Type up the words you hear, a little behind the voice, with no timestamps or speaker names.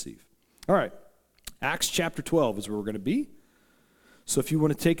All right, Acts chapter 12 is where we're going to be. So if you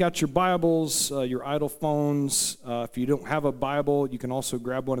want to take out your Bibles, your idle phones, if you don't have a Bible, you can also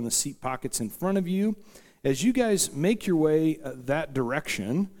grab one in the seat pockets in front of you. As you guys make your way that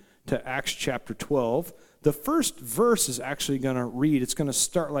direction to Acts chapter 12, the first verse is actually going to read, it's going to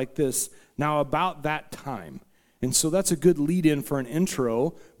start like this, now about that time. And so that's a good lead-in for an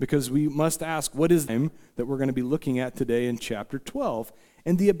intro, because we must ask, what is the time that we're going to be looking at today in chapter 12?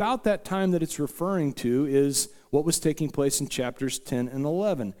 And the about that time that it's referring to is what was taking place in chapters 10 and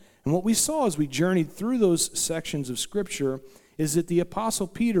 11. And what we saw as we journeyed through those sections of Scripture is that the Apostle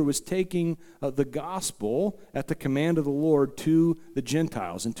Peter was taking the gospel at the command of the Lord to the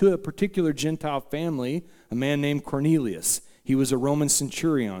Gentiles, and to a particular Gentile family, a man named Cornelius. He was a Roman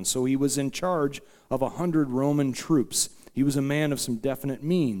centurion, so he was in charge of 100 Roman troops. He was a man of some definite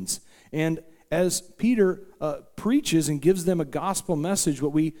means. And as Peter preaches and gives them a gospel message,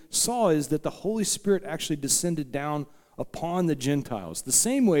 what we saw is that the Holy Spirit actually descended down upon the Gentiles, the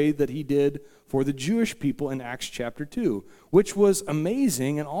same way that he did for the Jewish people in Acts chapter 2, which was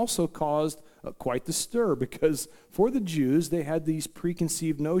amazing and also caused quite the stir, because for the Jews, they had these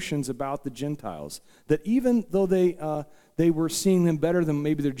preconceived notions about the Gentiles, that even though they were seeing them better than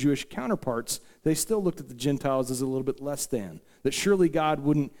maybe their Jewish counterparts, they still looked at the Gentiles as a little bit less than. That surely God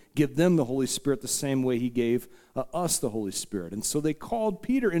wouldn't give them the Holy Spirit the same way he gave us the Holy Spirit. And so they called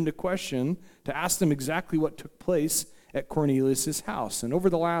Peter into question to ask them exactly what took place at Cornelius' house. And over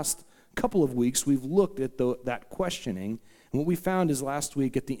the last couple of weeks, we've looked at that questioning. And what we found is last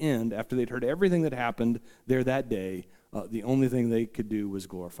week at the end, after they'd heard everything that happened there that day, the only thing they could do was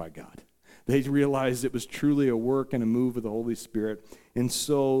glorify God. They realized it was truly a work and a move of the Holy Spirit, and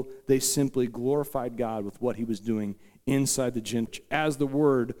so they simply glorified God with what he was doing inside the Gentiles as the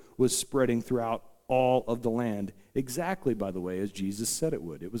word was spreading throughout all of the land, exactly, by the way, as Jesus said it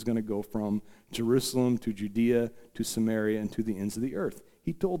would. It was going to go from Jerusalem to Judea to Samaria and to the ends of the earth.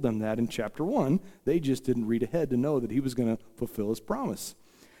 He told them that in chapter 1. They just didn't read ahead to know that he was going to fulfill his promise.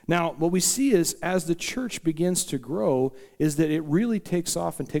 Now, what we see is, as the church begins to grow, is that it really takes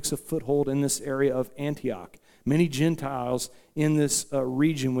off and takes a foothold in this area of Antioch. Many Gentiles in this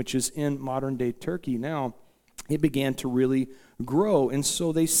region, which is in modern-day Turkey now, it began to really grow. And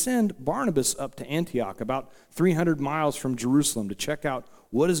so they send Barnabas up to Antioch, about 300 miles from Jerusalem, to check out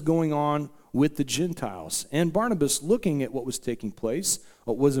what is going on with the Gentiles. And Barnabas, looking at what was taking place,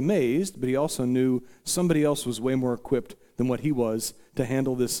 was amazed, but he also knew somebody else was way more equipped than what he was to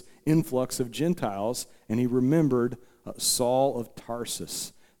handle this influx of Gentiles. And he remembered Saul of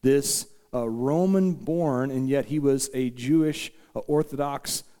Tarsus, this Roman-born, and yet he was a Jewish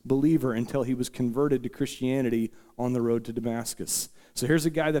Orthodox believer until he was converted to Christianity on the road to Damascus. So here's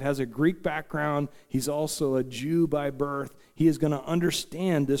a guy that has a Greek background. He's also a Jew by birth. He is going to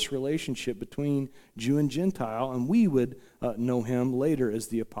understand this relationship between Jew and Gentile, and we would know him later as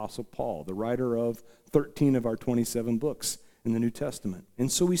the Apostle Paul, the writer of 13 of our 27 books in the New Testament. And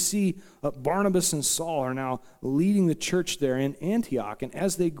so we see Barnabas and Saul are now leading the church there in Antioch, and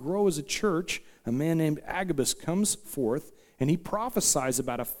as they grow as a church, a man named Agabus comes forth, and he prophesies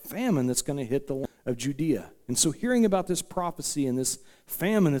about a famine that's going to hit the land of Judea. And so hearing about this prophecy and this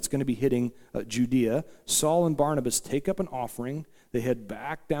famine that's going to be hitting Judea, Saul and Barnabas take up an offering. They head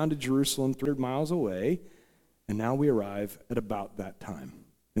back down to Jerusalem 300 miles away, and now we arrive at about that time.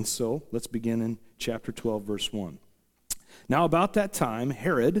 And so let's begin in chapter 12, verse 1. Now about that time,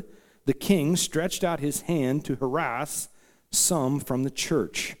 Herod, the king, stretched out his hand to harass some from the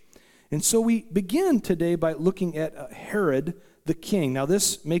church. And so we begin today by looking at Herod the king. Now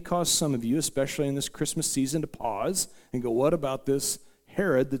this may cause some of you, especially in this Christmas season, to pause and go, what about this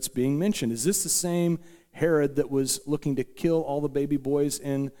Herod that's being mentioned? Is this the same Herod that was looking to kill all the baby boys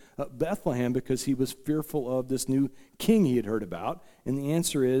in Bethlehem because he was fearful of this new king he had heard about? And the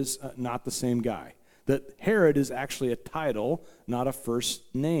answer is not the same guy. That Herod is actually a title, not a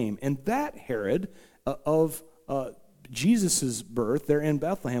first name. And that Herod of Jesus' birth there in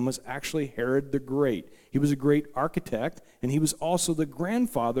Bethlehem was actually Herod the Great. He was a great architect, and he was also the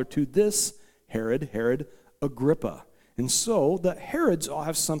grandfather to this Herod Agrippa. And so the Herods all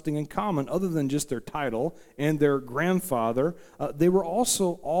have something in common other than just their title and their grandfather. They were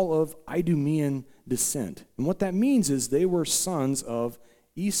also all of Idumean descent. And what that means is they were sons of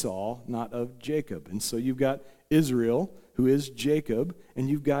Esau, not of Jacob. And so you've got Israel, who is Jacob, and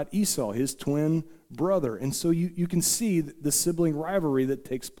you've got Esau, his twin brother. And so you can see the sibling rivalry that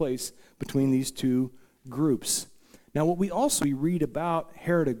takes place between these two groups. Now, what we also read about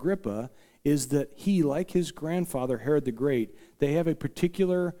Herod Agrippa is that he, like his grandfather Herod the Great, they have a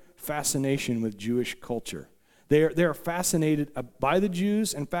particular fascination with Jewish culture. They are fascinated by the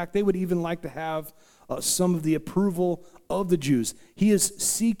Jews. In fact, they would even like to have some of the approval of the Jews. He is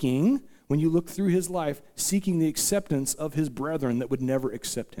seeking, when you look through his life, seeking the acceptance of his brethren that would never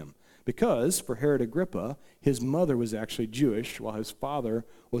accept him. Because for Herod Agrippa, his mother was actually Jewish, while his father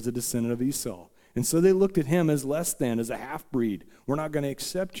was a descendant of Esau. And so they looked at him as less than, as a half-breed. We're not going to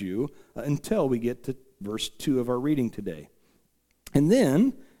accept you until we get to verse 2 of our reading today. And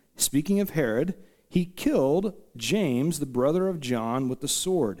then, speaking of Herod, he killed James, the brother of John, with the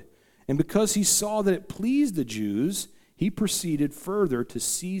sword. And because he saw that it pleased the Jews, he proceeded further to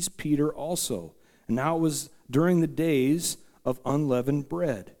seize Peter also. And now it was during the days of unleavened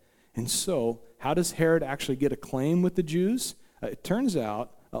bread. And so, how does Herod actually get a claim with the Jews? It turns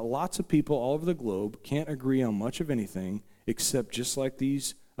out lots of people all over the globe can't agree on much of anything, except just like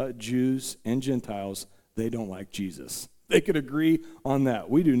these Jews and Gentiles, they don't like Jesus. They could agree on that.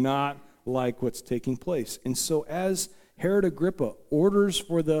 We do not like what's taking place. And so as Herod Agrippa orders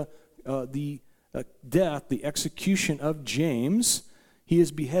for the death, the execution of James, he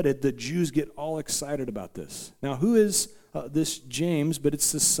is beheaded, the Jews get all excited about this. Now, who is this James? But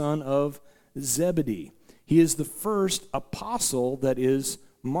it's the son of Zebedee. He is the first apostle that is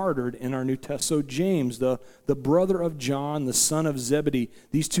martyred in our New Testament. So James, the brother of John, the son of Zebedee,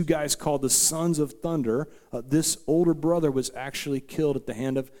 these two guys called the sons of thunder, this older brother was actually killed at the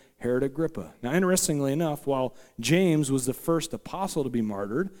hand of Herod Agrippa. Now, interestingly enough, while James was the first apostle to be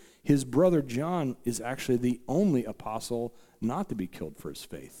martyred, his brother John is actually the only apostle not to be killed for his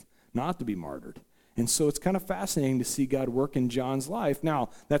faith, not to be martyred. And so it's kind of fascinating to see God work in John's life. Now,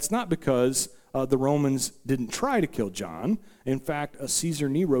 that's not because the Romans didn't try to kill John. In fact, Caesar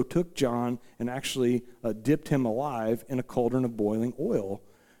Nero took John and actually dipped him alive in a cauldron of boiling oil,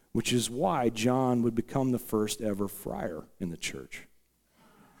 which is why John would become the first ever friar in the church.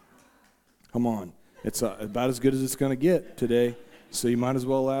 Come on. It's about as good as it's going to get today, so you might as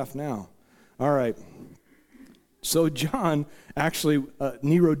well laugh now. All right. So John, actually,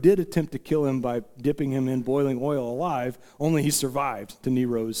 Nero did attempt to kill him by dipping him in boiling oil alive, only he survived to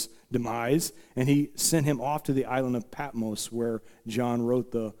Nero's demise, and he sent him off to the island of Patmos, where John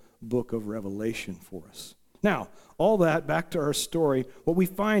wrote the book of Revelation for us. Now, all that, back to our story, what we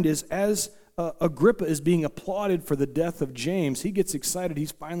find is as Agrippa is being applauded for the death of James, he gets excited.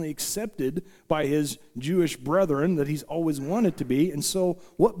 He's finally accepted by his Jewish brethren that he's always wanted to be. And so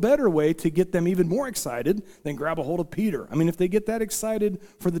what better way to get them even more excited than grab a hold of Peter? I mean, if they get that excited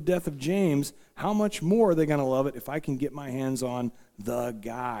for the death of James, how much more are they going to love it if I can get my hands on the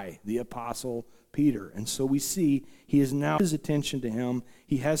guy, the apostle Peter? And so we see he is now his attention to him.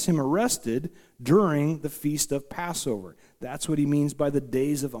 He has him arrested during the feast of Passover. That's what he means by the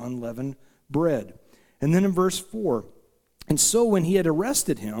days of unleavened bread. And then in verse 4, and so when he had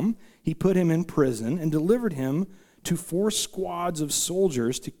arrested him, he put him in prison and delivered him to 4 squads of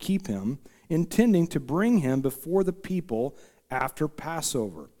soldiers to keep him, intending to bring him before the people after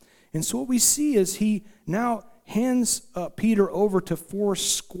Passover. And so what we see is he now hands Peter over to 4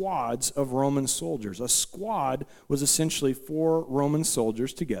 squads of Roman soldiers. A squad was essentially 4 Roman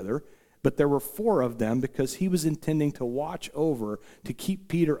soldiers together, but there were 4 of them because he was intending to watch over, to keep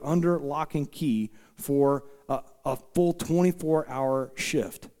Peter under lock and key for a full 24-hour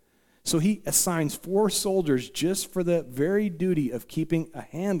shift. So he assigns 4 soldiers just for the very duty of keeping a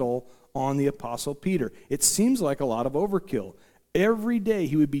handle on the Apostle Peter. It seems like a lot of overkill. Every day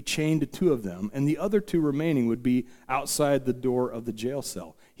he would be chained to 2 of them, and the other 2 remaining would be outside the door of the jail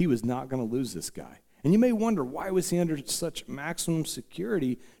cell. He was not going to lose this guy. And you may wonder, why was he under such maximum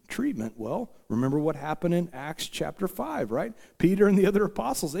security treatment? Well, remember what happened in Acts chapter 5, right? Peter and the other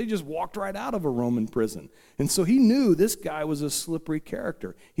apostles, they just walked right out of a Roman prison. And so he knew this guy was a slippery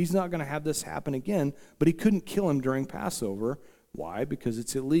character. He's not going to have this happen again, but he couldn't kill him during Passover. Why? Because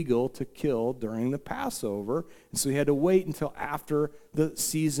it's illegal to kill during the Passover. And so he had to wait until after the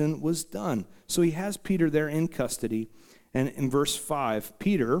season was done. So he has Peter there in custody. And in verse 5,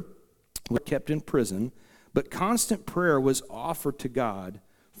 Peter was kept in prison, but constant prayer was offered to God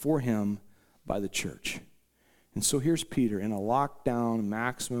for him by the church. And so here's Peter in a lockdown,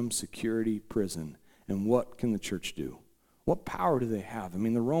 maximum security prison. And what can the church do? What power do they have? I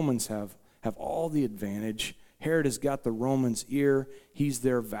mean, the Romans have all the advantage. Herod has got the Romans' ear. He's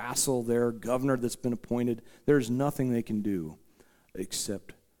their vassal, their governor that's been appointed. There's nothing they can do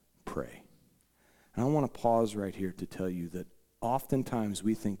except pray. And I want to pause right here to tell you that oftentimes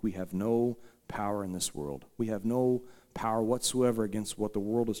we think we have no power in this world. We have no power whatsoever against what the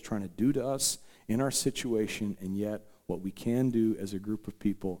world is trying to do to us in our situation, and yet what we can do as a group of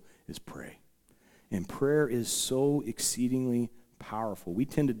people is pray. And prayer is so exceedingly powerful. We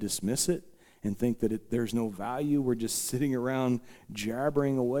tend to dismiss it, and think that there's no value. We're just sitting around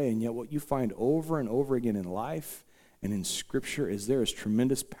jabbering away. And yet what you find over and over again in life and in Scripture is there is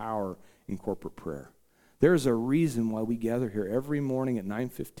tremendous power in corporate prayer. There's a reason why we gather here every morning at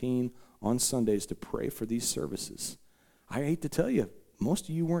 9:15 on Sundays to pray for these services. I hate to tell you, most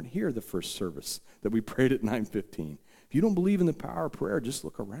of you weren't here the first service that we prayed at 9:15. If you don't believe in the power of prayer, just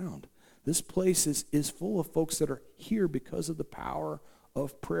look around. This place is full of folks that are here because of the power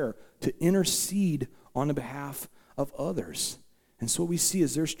of prayer, to intercede on the behalf of others. And so what we see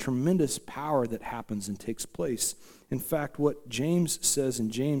is there's tremendous power that happens and takes place. In fact, what James says in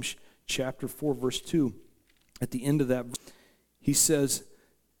James chapter 4, verse 2, at the end of that, he says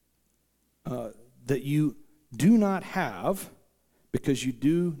that you do not have because you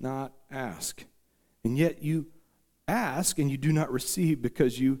do not ask. And yet you ask and you do not receive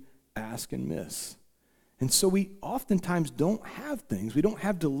because you ask and miss. And so we oftentimes don't have things. We don't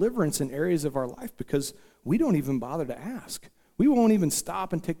have deliverance in areas of our life because we don't even bother to ask. We won't even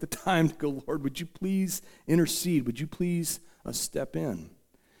stop and take the time to go, Lord, would you please intercede? Would you please step in?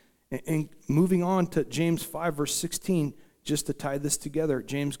 And moving on to James 5, verse 16, just to tie this together,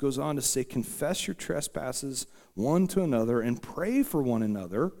 James goes on to say, confess your trespasses one to another and pray for one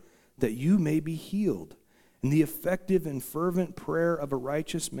another that you may be healed. And the effective and fervent prayer of a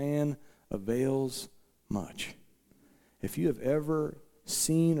righteous man avails much. If you have ever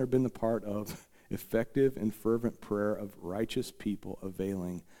seen or been the part of effective and fervent prayer of righteous people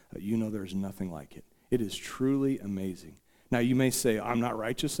availing, you know there's nothing like it. It is truly amazing. Now you may say, I'm not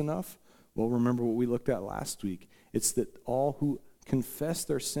righteous enough. Well, remember what we looked at last week. It's that all who confess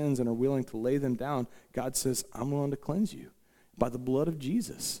their sins and are willing to lay them down, God says, I'm willing to cleanse you by the blood of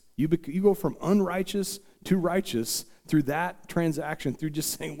Jesus. You go from unrighteous to righteous through that transaction, through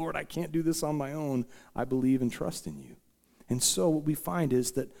just saying, Lord, I can't do this on my own. I believe and trust in you. And so what we find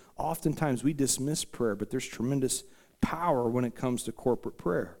is that oftentimes we dismiss prayer, but there's tremendous power when it comes to corporate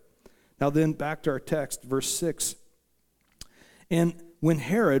prayer. Now then, back to our text, verse 6. And when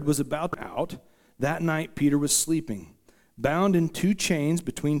Herod was about out, that night Peter was sleeping, bound in 2 chains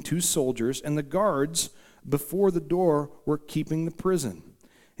between 2 soldiers, and the guards before the door were keeping the prison.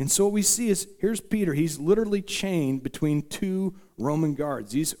 And so what we see is, here's Peter. He's literally chained between 2 Roman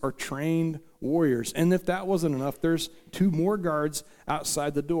guards. These are trained warriors. And if that wasn't enough, there's 2 more guards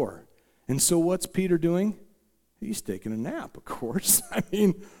outside the door. And so what's Peter doing? He's taking a nap, of course. I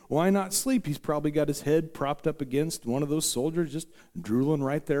mean, why not sleep? He's probably got his head propped up against one of those soldiers, just drooling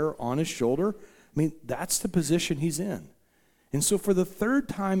right there on his shoulder. I mean, that's the position he's in. And so for the 3rd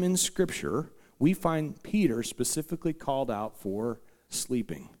time in Scripture, we find Peter specifically called out for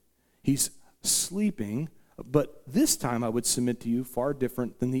sleeping. He's sleeping, but this time I would submit to you far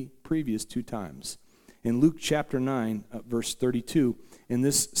different than the previous 2 times. In Luke chapter 9, verse 32, in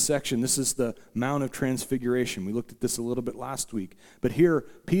this section, this is the Mount of Transfiguration. We looked at this a little bit last week. But here,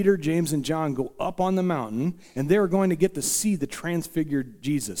 Peter, James, and John go up on the mountain, and they're going to get to see the transfigured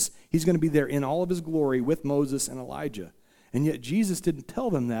Jesus. He's going to be there in all of his glory with Moses and Elijah. And yet Jesus didn't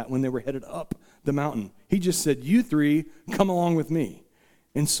tell them that when they were headed up the mountain. He just said, you 3, come along with me.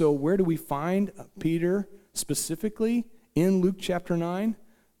 And so where do we find Peter specifically? In Luke chapter 9?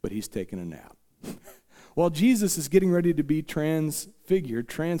 But he's taking a nap. While Jesus is getting ready to be transfigured,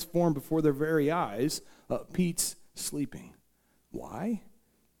 transformed before their very eyes, Pete's sleeping. Why?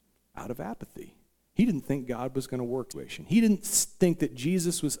 Out of apathy. He didn't think God was going to work. He didn't think that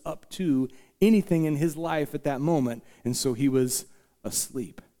Jesus was up to anything in his life at that moment, and so he was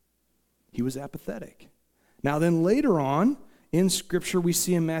asleep. He was apathetic. Now then later on, in Scripture, we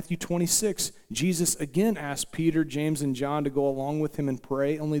see in Matthew 26, Jesus again asked Peter, James, and John to go along with him and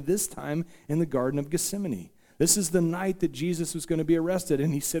pray, only this time in the Garden of Gethsemane. This is the night that Jesus was going to be arrested,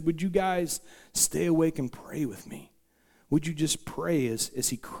 and he said, would you guys stay awake and pray with me? Would you just pray as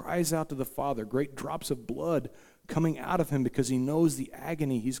he cries out to the Father, great drops of blood coming out of him because he knows the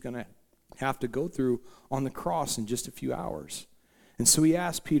agony he's going to have to go through on the cross in just a few hours. And so he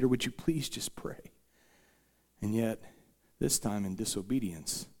asked Peter, would you please just pray? And yet, this time in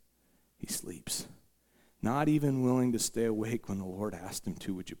disobedience, he sleeps. Not even willing to stay awake when the Lord asked him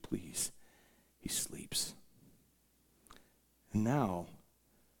to, would you please? He sleeps. And now,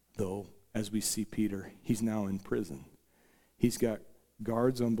 though, as we see Peter, he's now in prison. He's got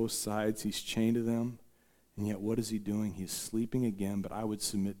guards on both sides. He's chained to them. And yet what is he doing? He's sleeping again, but I would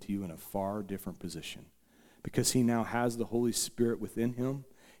submit to you in a far different position. Because he now has the Holy Spirit within him.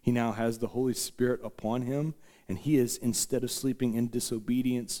 He now has the Holy Spirit upon him. And he is, instead of sleeping in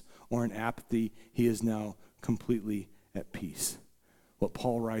disobedience or in apathy, he is now completely at peace. what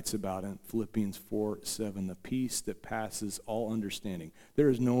Paul writes about in Philippians 4:7, the peace that passes all understanding. There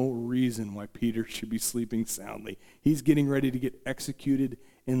is no reason why Peter should be sleeping soundly. He's getting ready to get executed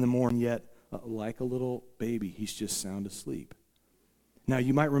in the morning, yet like a little baby, he's just sound asleep. Now,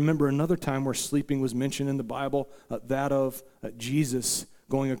 you might remember another time where sleeping was mentioned in the Bible, that of Jesus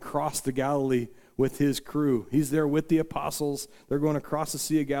going across the Galilee with his crew. He's there with the apostles. They're going across the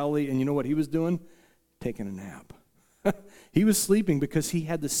Sea of Galilee, and you know what he was doing? Taking a nap. He was sleeping because he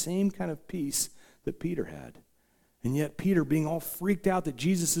had the same kind of peace that Peter had. And yet Peter, being all freaked out that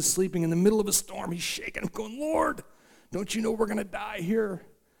Jesus is sleeping in the middle of a storm, he's shaking, going, Lord, don't you know we're going to die here?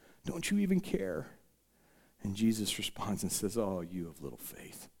 Don't you even care? And Jesus responds and says, oh, you of little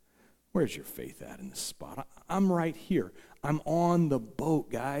faith. Where's your faith at in this spot? I'm right here. I'm on the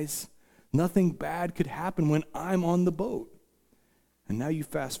boat, guys. Nothing bad could happen when I'm on the boat. And now you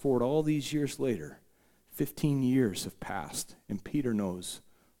fast forward all these years later, 15 years have passed, and Peter knows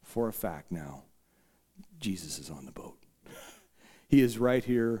for a fact now, Jesus is on the boat. He is right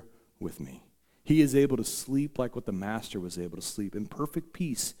here with me. He is able to sleep like what the Master was able to sleep, in perfect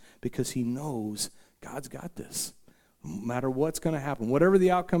peace, because he knows God's got this. No matter what's going to happen, whatever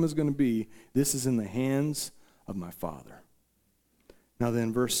the outcome is going to be, this is in the hands of my Father. Now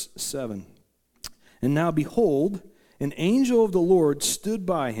then, verse 7. And now behold, an angel of the Lord stood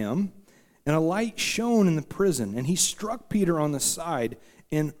by him, and a light shone in the prison. And he struck Peter on the side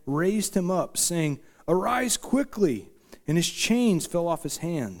and raised him up, saying, Arise quickly. And his chains fell off his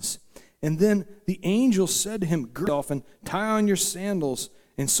hands. And then the angel said to him, Gird yourself and tie on your sandals.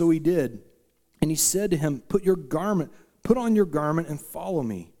 And so he did. And he said to him, Put on your garment and follow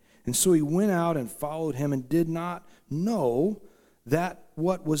me. And so he went out and followed him, and did not know that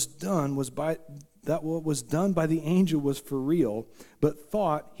what was done by the angel was for real, but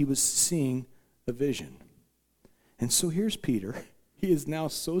thought he was seeing a vision. And so here's Peter. He is now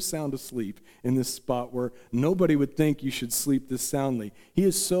so sound asleep in this spot where nobody would think you should sleep this soundly. He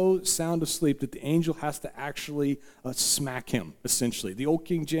is so sound asleep that the angel has to actually smack him, essentially. The old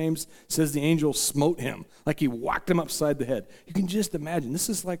King James says the angel smote him, like he whacked him upside the head. You can just imagine. This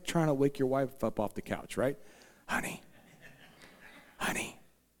is like trying to wake your wife up off the couch, right? Honey,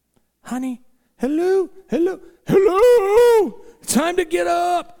 hello, time to get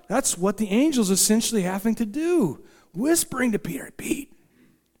up. That's what the angel's essentially having to do. Whispering to Peter, Pete,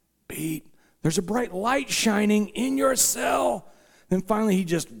 there's a bright light shining in your cell. Then finally he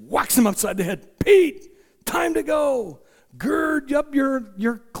just whacks him upside the head. Pete, time to go. Gird up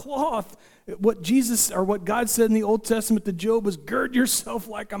your cloth. What God said in the Old Testament to Job was, gird yourself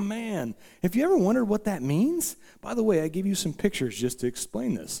like a man. If you ever wondered what that means, by the way, I gave you some pictures just to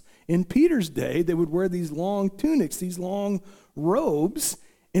explain this. In Peter's day, they would wear these long tunics, these long robes.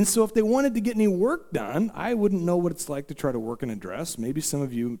 And so if they wanted to get any work done, I wouldn't know what it's like to try to work in a dress. Maybe some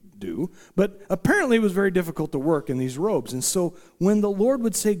of you do. But apparently it was very difficult to work in these robes. And so when the Lord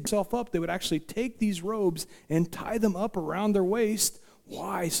would say, "Yourself up," they would actually take these robes and tie them up around their waist.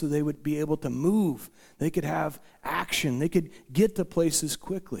 Why? So they would be able to move. They could have action. They could get to places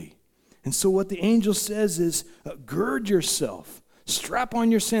quickly. And so what the angel says is, gird yourself. Strap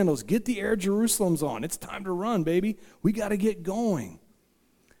on your sandals. Get the Air Jerusalems on. It's time to run, baby. We got to get going.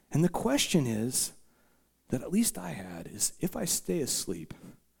 And the question is, that at least I had, is if I stay asleep,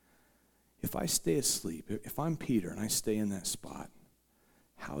 if I'm Peter and I stay in that spot,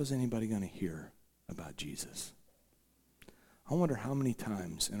 how is anybody going to hear about Jesus? I wonder how many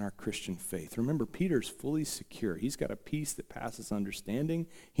times in our Christian faith, remember, Peter's fully secure. He's got a peace that passes understanding.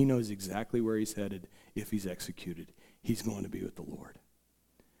 He knows exactly where he's headed. If he's executed, he's going to be with the Lord.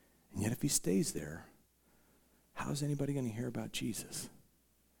 And yet if he stays there, how is anybody going to hear about Jesus?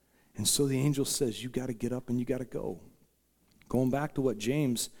 And so the angel says, you got to get up and you got to go. Going back to what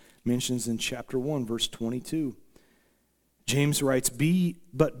James mentions in chapter 1, verse 22. James writes,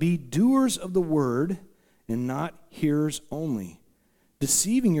 But be doers of the word and not hearers only,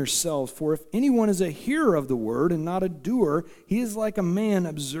 deceiving yourselves. For if anyone is a hearer of the word and not a doer, he is like a man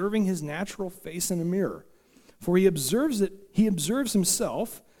observing his natural face in a mirror. For he observes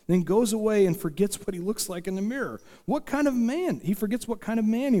himself, then goes away and forgets what he looks like in the mirror. What kind of man? He forgets what kind of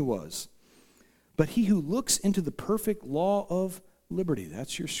man he was. But he who looks into the perfect law of liberty,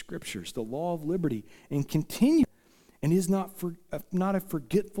 that's your scriptures, the law of liberty, and continue, and is not a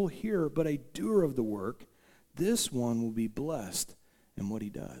forgetful hearer, but a doer of the work, this one will be blessed in what he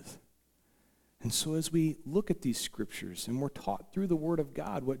does. And so as we look at these scriptures and we're taught through the word of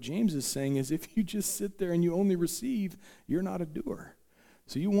God, what James is saying is if you just sit there and you only receive, you're not a doer.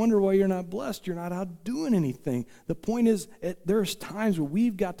 So you wonder why you're not blessed. You're not out doing anything. The point is, there's times where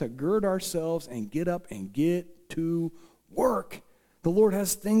we've got to gird ourselves and get up and get to work. The Lord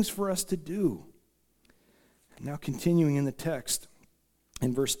has things for us to do. Now continuing in the text,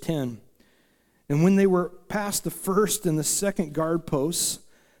 in verse 10, and when they were past the first and the second guard posts,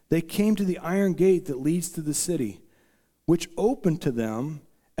 they came to the iron gate that leads to the city, which opened to them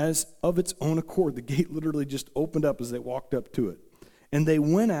as of its own accord. The gate literally just opened up as they walked up to it. And they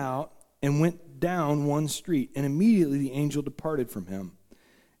went out and went down one street, and immediately the angel departed from him.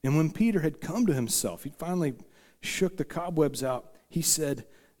 And when Peter had come to himself, he finally shook the cobwebs out. He said,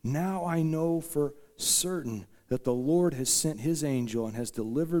 "Now I know for certain that the Lord has sent his angel and has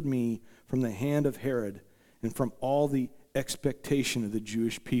delivered me from the hand of Herod and from all the expectation of the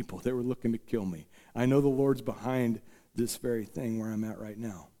Jewish people. They were looking to kill me. I know the Lord's behind this very thing where I'm at right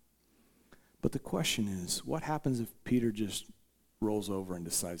now." But the question is, what happens if Peter just rolls over and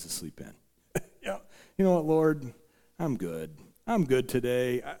decides to sleep in? Yeah, you know what, Lord, I'm good. I'm good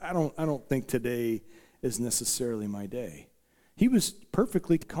today. I don't think today is necessarily my day. He was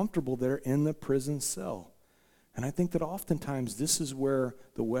perfectly comfortable there in the prison cell. And I think that oftentimes this is where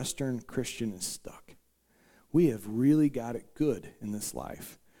the Western Christian is stuck. We have really got it good in this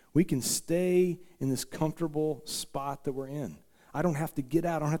life. We can stay in this comfortable spot that we're in. I don't have to get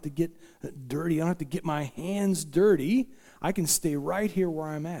out. I don't have to get dirty. I don't have to get my hands dirty. I can stay right here where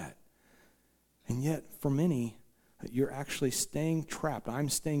I'm at. And yet, for many, you're actually staying trapped. I'm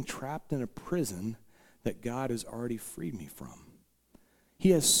staying trapped in a prison that God has already freed me from. He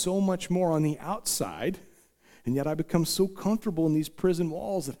has so much more on the outside, and yet I become so comfortable in these prison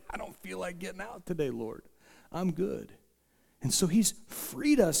walls that I don't feel like getting out today, Lord. I'm good. And so he's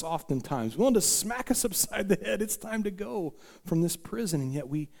freed us oftentimes, willing to smack us upside the head. It's time to go from this prison, and yet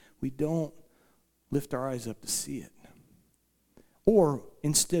we don't lift our eyes up to see it. Or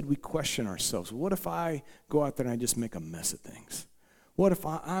instead we question ourselves. What if I go out there and I just make a mess of things? What if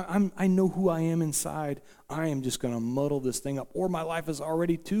I know who I am inside? I am just going to muddle this thing up. Or my life is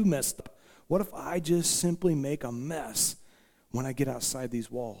already too messed up. What if I just simply make a mess when I get outside these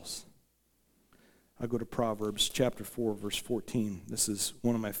walls? I go to Proverbs chapter 4, verse 14. This is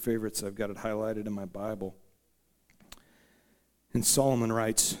one of my favorites. I've got it highlighted in my Bible. And Solomon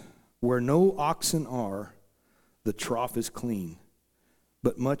writes, "Where no oxen are, the trough is clean,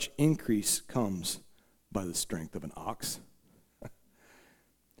 but much increase comes by the strength of an ox."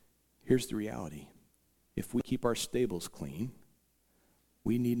 Here's the reality. If we keep our stables clean,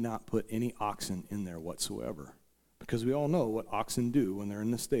 we need not put any oxen in there whatsoever, because we all know what oxen do when they're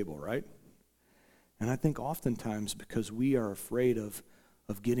in the stable, right? And I think oftentimes because we are afraid of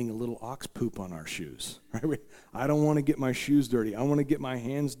getting a little ox poop on our shoes, right? I don't want to get my shoes dirty. I want to get my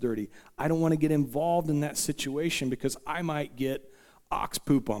hands dirty. I don't want to get involved in that situation because I might get ox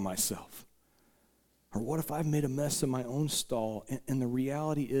poop on myself. Or what if I've made a mess of my own stall? And the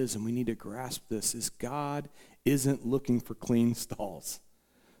reality is, and we need to grasp this, is God isn't looking for clean stalls.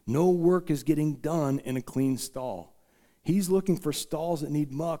 No work is getting done in a clean stall. He's looking for stalls that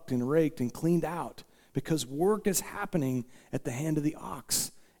need mucked and raked and cleaned out, because work is happening at the hand of the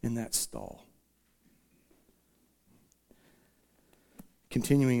ox in that stall.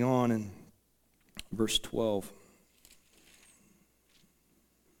 Continuing on in verse 12.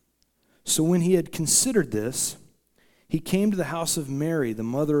 So when he had considered this, he came to the house of Mary, the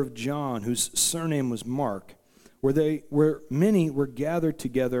mother of John, whose surname was Mark, where many were gathered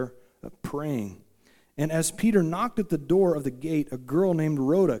together praying. And as Peter knocked at the door of the gate, a girl named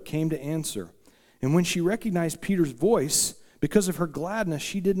Rhoda came to answer. And when she recognized Peter's voice, because of her gladness,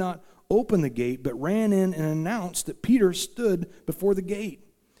 she did not open the gate, but ran in and announced that Peter stood before the gate.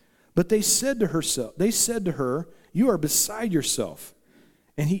 But they said to her, "You are beside yourself."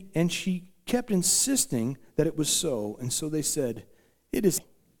 And she kept insisting that it was so. And so they said, "It is."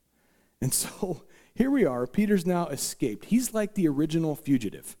 And so here we are. Peter's now escaped. He's like the original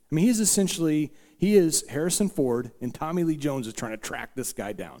fugitive. I mean, he is Harrison Ford, and Tommy Lee Jones is trying to track this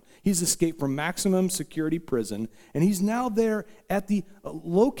guy down. He's escaped from maximum security prison, and he's now there at the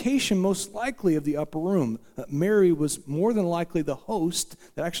location most likely of the upper room. Mary was more than likely the host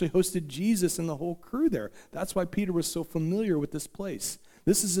that actually hosted Jesus and the whole crew there. That's why Peter was so familiar with this place.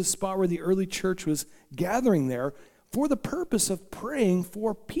 This is a spot where the early church was gathering there for the purpose of praying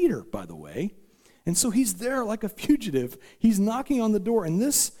for Peter, by the way. And so he's there like a fugitive. He's knocking on the door, and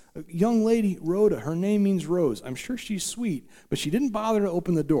this young lady, Rhoda, her name means rose. I'm sure she's sweet, but she didn't bother to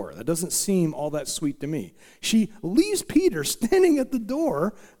open the door. That doesn't seem all that sweet to me. She leaves Peter standing at the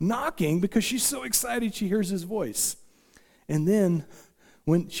door knocking because she's so excited she hears his voice. And then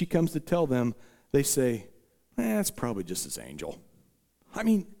when she comes to tell them, they say, "It's probably just his angel." I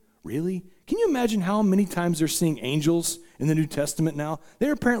mean, really? Can you imagine how many times they're seeing angels in the New Testament now?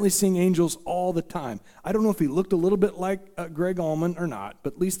 They're apparently seeing angels all the time. I don't know if he looked a little bit like Greg Allman or not,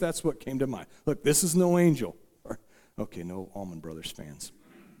 but at least that's what came to mind. Look, this is no angel. Okay, no Allman Brothers fans.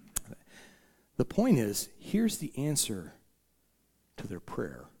 The point is, here's the answer to their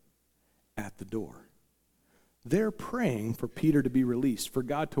prayer at the door. They're praying for Peter to be released, for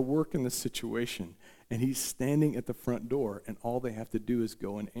God to work in this situation, and he's standing at the front door, and all they have to do is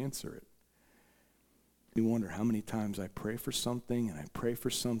go and answer it. You wonder how many times I pray for something,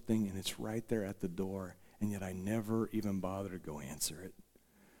 and it's right there at the door, and yet I never even bother to go answer it.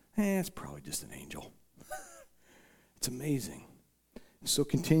 It's probably just an angel. It's amazing. So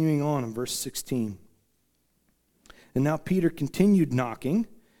continuing on in verse 16. And now Peter continued knocking,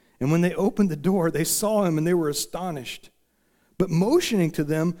 and when they opened the door, they saw him, and they were astonished. But motioning to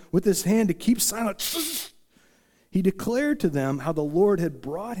them with his hand to keep silent, he declared to them how the Lord had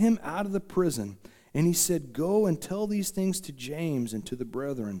brought him out of the prison. And he said, "Go and tell these things to James and to the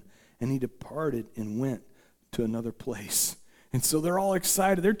brethren." And he departed and went to another place. And so they're all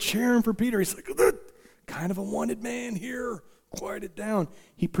excited. They're cheering for Peter. He's like, kind of a wanted man here. Quiet it down.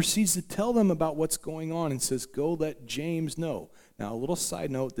 He proceeds to tell them about what's going on and says, "Go let James know." Now, a little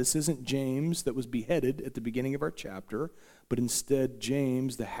side note, this isn't James that was beheaded at the beginning of our chapter, but instead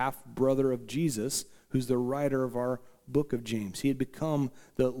James, the half-brother of Jesus, who's the writer of our book of James. He had become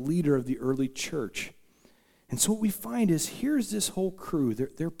the leader of the early church. And so what we find is here's this whole crew.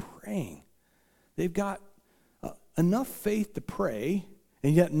 They're praying. They've got enough faith to pray,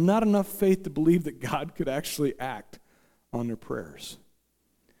 and yet not enough faith to believe that God could actually act on their prayers.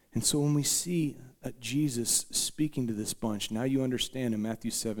 And so when we see Jesus speaking to this bunch, now you understand in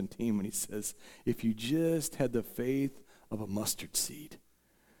Matthew 17 when he says, if you just had the faith of a mustard seed,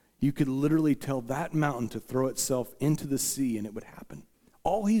 you could literally tell that mountain to throw itself into the sea and it would happen.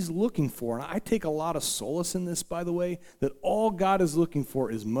 All he's looking for, and I take a lot of solace in this, by the way, that all God is looking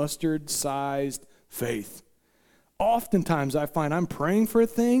for is mustard-sized faith. Oftentimes I find I'm praying for a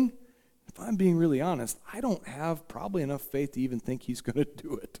thing. If I'm being really honest, I don't have probably enough faith to even think he's going to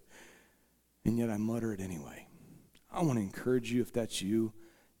do it. And yet I mutter it anyway. I want to encourage you, if that's you,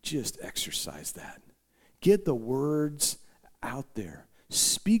 just exercise that. Get the words out there.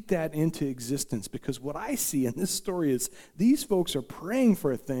 Speak that into existence, because what I see in this story is these folks are praying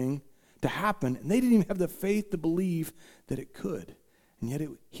for a thing to happen, and they didn't even have the faith to believe that it could. And yet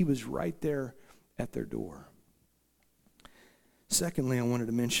he was right there at their door. Secondly, I wanted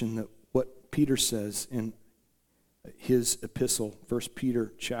to mention that what Peter says in his epistle, 1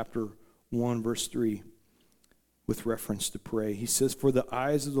 Peter chapter 1, verse 3, with reference to pray. He says, "For the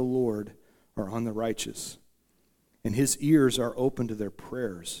eyes of the Lord are on the righteous, and his ears are open to their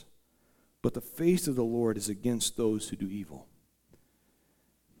prayers. But the face of the Lord is against those who do evil."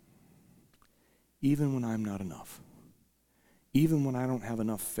 Even when I'm not enough, even when I don't have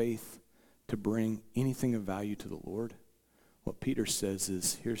enough faith to bring anything of value to the Lord, what Peter says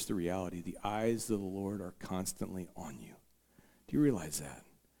is, here's the reality. The eyes of the Lord are constantly on you. Do you realize that?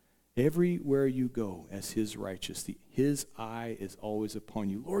 Everywhere you go as his righteous, his eye is always upon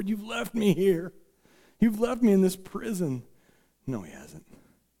you. Lord, you've left me here. You've left me in this prison. No, he hasn't.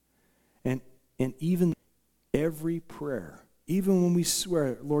 And even every prayer, even when we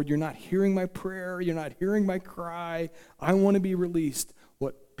swear, Lord, you're not hearing my prayer, you're not hearing my cry, I want to be released.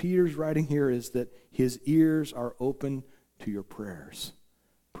 What Peter's writing here is that his ears are open to your prayers.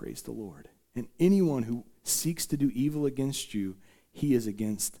 Praise the Lord. And anyone who seeks to do evil against you, he is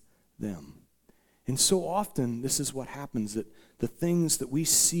against them. And so often, this is what happens, that the things that we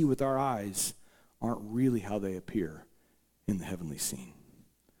see with our eyes aren't really how they appear in the heavenly scene.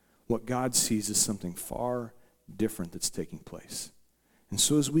 What God sees is something far different that's taking place. And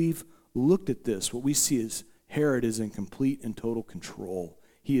so as we've looked at this, what we see is Herod is in complete and total control.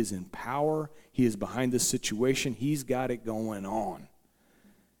 He is in power. He is behind this situation. He's got it going on.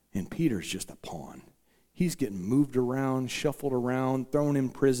 And Peter's just a pawn. He's getting moved around, shuffled around, thrown in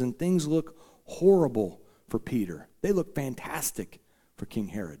prison. Things look horrible for Peter. They look fantastic for King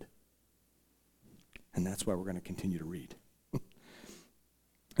Herod. And that's why we're going to continue to read.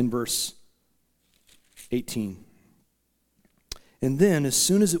 In verse 18. "And then, as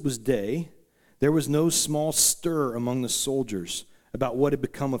soon as it was day, there was no small stir among the soldiers about what had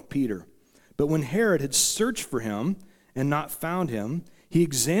become of Peter. But when Herod had searched for him and not found him, he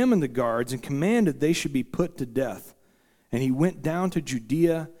examined the guards and commanded they should be put to death. And he went down to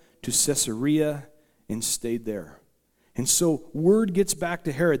Judea, to Caesarea, and stayed there." And so word gets back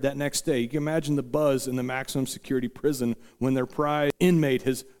to Herod that next day. You can imagine the buzz in the maximum security prison when their prize inmate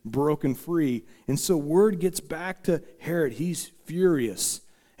has broken free. And so word gets back to Herod. He's furious.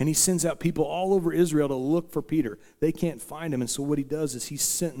 And he sends out people all over Israel to look for Peter. They can't find him. And so what he does is he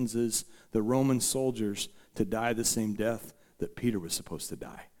sentences the Roman soldiers to die the same death that Peter was supposed to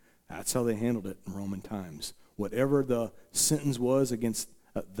die. That's how they handled it in Roman times. Whatever the sentence was against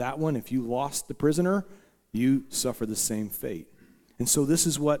that one, if you lost the prisoner, you suffer the same fate. And so this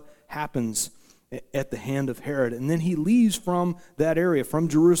is what happens at the hand of Herod. And then he leaves from that area, from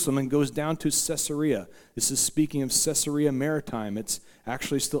Jerusalem, and goes down to Caesarea. This is speaking of Caesarea Maritime. It's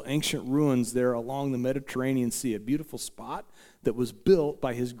actually still ancient ruins there along the Mediterranean Sea, a beautiful spot that was built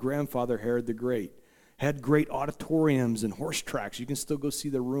by his grandfather Herod the Great. Had great auditoriums and horse tracks. You can still go see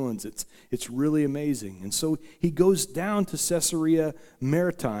the ruins. It's really amazing. And so he goes down to Caesarea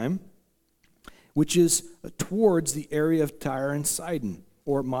Maritime, which is towards the area of Tyre and Sidon,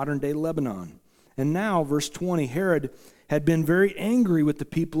 or modern-day Lebanon. And now, verse 20, Herod had been very angry with the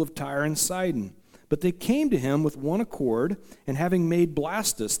people of Tyre and Sidon. But they came to him with one accord, and having made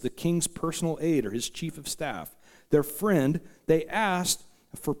Blastus the king's personal aide, or his chief of staff, their friend, they asked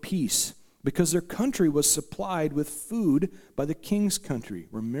for peace, because their country was supplied with food by the king's country.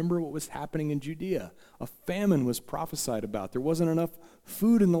 Remember what was happening in Judea. A famine was prophesied about. There wasn't enough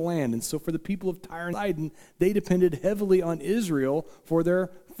food in the land. And so for the people of Tyre and Sidon, they depended heavily on Israel for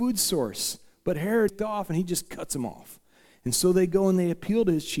their food source. But Herod off, and he just cuts them off. And so they go and they appeal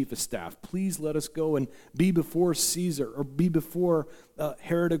to his chief of staff. Please let us go and be before Caesar, or be before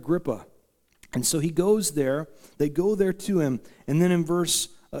Herod Agrippa. And so he goes there. They go there to him. And then in verse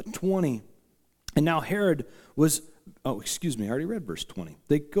 20, and now Herod was, I already read verse 20.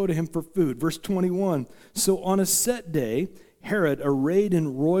 They go to him for food. Verse 21, so on a set day, Herod, arrayed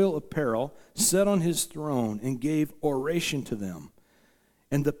in royal apparel, sat on his throne and gave oration to them.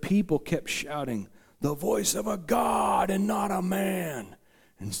 And the people kept shouting, the voice of a God and not a man.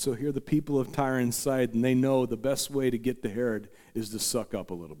 And so here the people of Tyre and Sidon, they know the best way to get to Herod is to suck up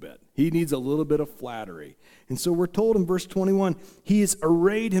a little bit. He needs a little bit of flattery. And so we're told in verse 21, he has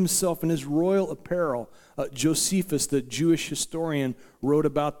arrayed himself in his royal apparel. Josephus, the Jewish historian, wrote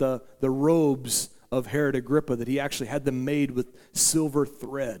about the robes of Herod Agrippa, that he actually had them made with silver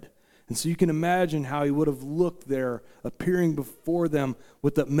thread. And so you can imagine how he would have looked there, appearing before them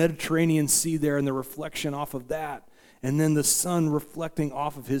with the Mediterranean Sea there and the reflection off of that. And then the sun reflecting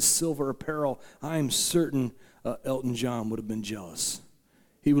off of his silver apparel. I am certain Elton John would have been jealous.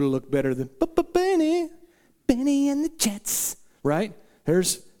 He would have looked better than Benny and the Jets, right?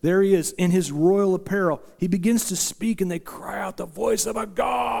 There he is in his royal apparel. He begins to speak, and they cry out, the voice of a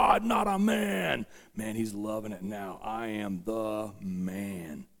God, not a man. Man, he's loving it now. I am the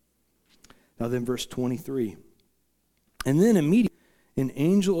man. Now then, verse 23. And then immediately an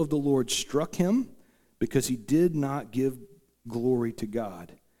angel of the Lord struck him, because he did not give glory to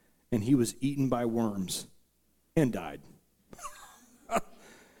God, and he was eaten by worms and died.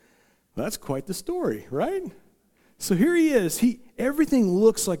 That's quite the story, right? So here he is. Everything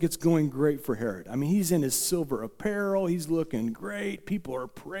looks like it's going great for Herod. I mean, he's in his silver apparel. He's looking great. People are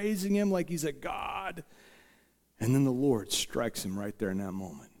praising him like he's a god. And then the Lord strikes him right there in that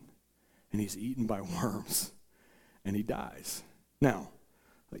moment. And he's eaten by worms, and he dies. Now,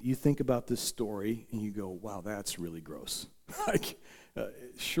 you think about this story, and you go, wow, that's really gross.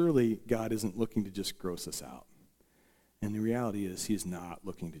 Surely God isn't looking to just gross us out. And the reality is he's not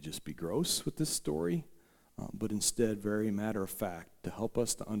looking to just be gross with this story, but instead very matter of fact to help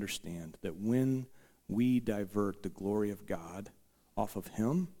us to understand that when we divert the glory of God off of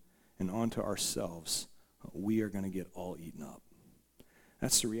him and onto ourselves, we are going to get all eaten up.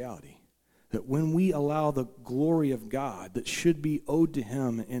 That's the reality. That when we allow the glory of God that should be owed to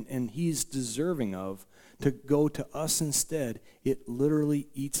him and he's deserving of to go to us instead, it literally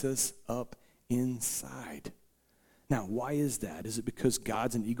eats us up inside. Now, why is that? Is it because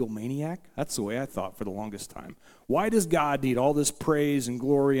God's an egomaniac? That's the way I thought for the longest time. Why does God need all this praise and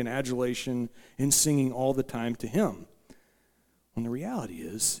glory and adulation and singing all the time to him? When the reality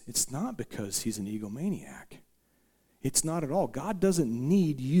is, it's not because he's an egomaniac. It's not at all. God doesn't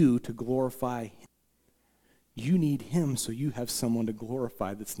need you to glorify him. You need him so you have someone to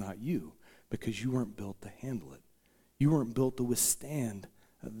glorify that's not you, because you weren't built to handle it. You weren't built to withstand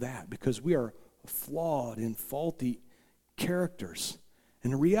that, because we are flawed and faulty characters.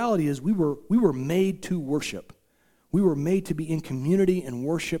 And the reality is we were made to worship. We were made to be in community and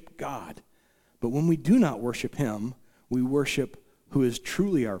worship God. But when we do not worship him, we worship who is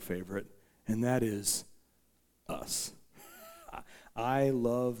truly our favorite, and that is us. I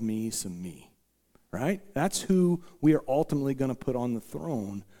love me some me, right? That's who we are ultimately going to put on the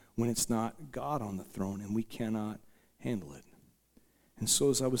throne when it's not God on the throne, and we cannot handle it. And so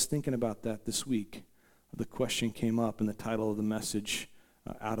as I was thinking about that this week, the question came up, and the title of the message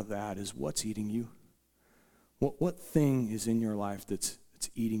out of that is what's eating you? What thing is in your life that's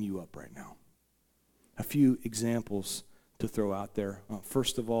eating you up right now? A few examples to throw out there.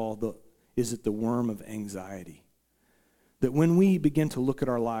 First of all, is it the worm of anxiety? That when we begin to look at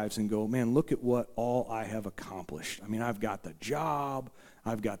our lives and go, man, look at what all I have accomplished. I mean, I've got the job,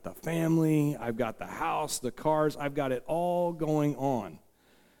 I've got the family, I've got the house, the cars, I've got it all going on.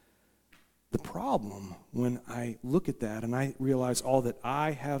 The problem when I look at that and I realize all that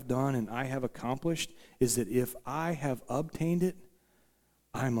I have done and I have accomplished is that if I have obtained it,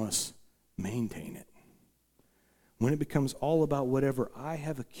 I must maintain it. When it becomes all about whatever I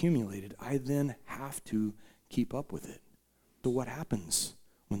have accumulated, I then have to keep up with it. So what happens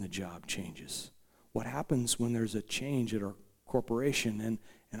when the job changes? What happens when there's a change at our corporation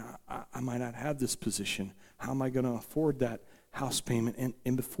and I might not have this position? How am I going to afford that house payment?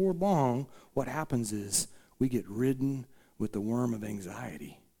 And before long, what happens is we get ridden with the worm of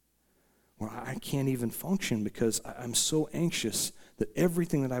anxiety, where I can't even function because I'm so anxious that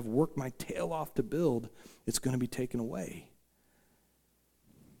everything that I've worked my tail off to build, it's going to be taken away.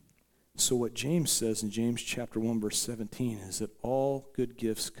 So what James says in James chapter 1, verse 17 is that all good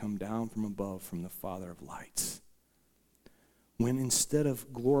gifts come down from above from the Father of lights. When instead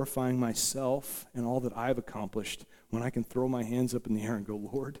of glorifying myself and all that I've accomplished, when I can throw my hands up in the air and go,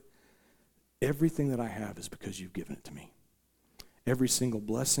 Lord, everything that I have is because you've given it to me. Every single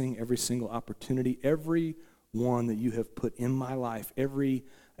blessing, every single opportunity, every one that you have put in my life, every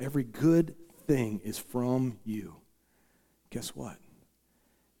good thing is from you. Guess what?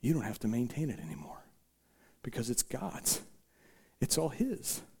 You don't have to maintain it anymore because it's God's. It's all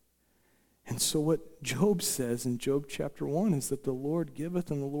his. And so what Job says in Job chapter 1 is that the Lord giveth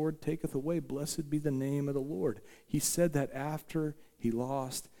and the Lord taketh away. Blessed be the name of the Lord. He said that after he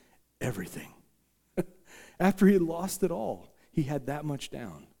lost everything. After he lost it all, he had that much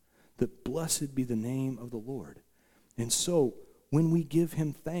down. That blessed be the name of the Lord. And so when we give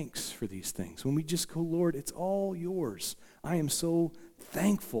him thanks for these things, when we just go, Lord, it's all yours. I am so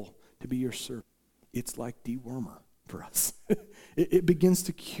thankful to be your servant. It's like dewormer for us. It begins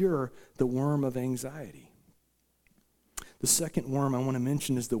to cure the worm of anxiety. The second worm I want to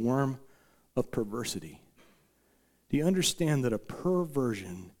mention is the worm of perversity. Do you understand that a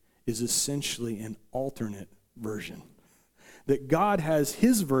perversion is essentially an alternate version? That God has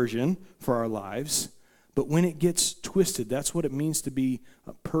his version for our lives, but when it gets twisted, that's what it means to be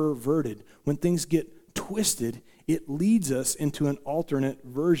perverted. When things get twisted, it leads us into an alternate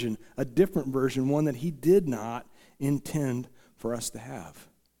version, a different version, one that he did not intend for us to have.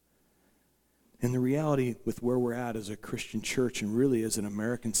 And the reality with where we're at as a Christian church and really as an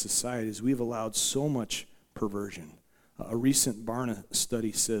American society is we've allowed so much perversion. A recent Barna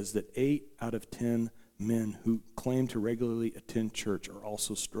study says that 8 out of 10 men who claim to regularly attend church are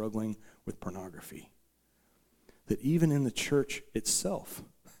also struggling with pornography. That even in the church itself,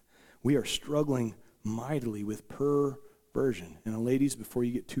 we are struggling mightily with perversion. And ladies, before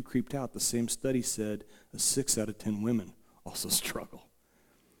you get too creeped out, the same study said 6 out of 10 women also struggle.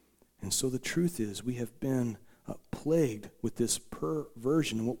 And so the truth is we have been plagued with this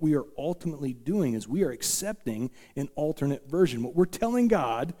perversion. And what we are ultimately doing is we are accepting an alternate version. What we're telling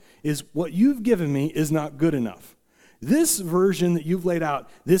God is what you've given me is not good enough. This version that you've laid out,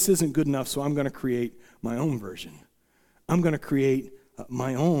 this isn't good enough, so I'm going to create my own version. I'm going to create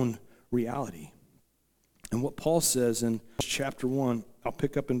my own reality. And what Paul says in chapter 1, I'll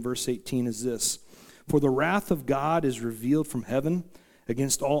pick up in verse 18, is this: For the wrath of God is revealed from heaven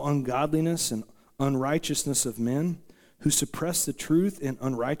against all ungodliness and unrighteousness of men who suppress the truth in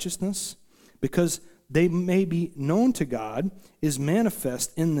unrighteousness, because they may be known to God, is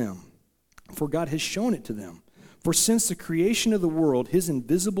manifest in them. For God has shown it to them. For since the creation of the world, his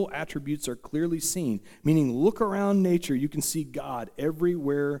invisible attributes are clearly seen, meaning look around nature, you can see God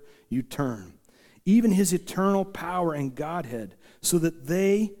everywhere you turn. Even his eternal power and Godhead, so that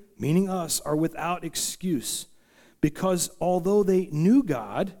they, meaning us, are without excuse. Because although they knew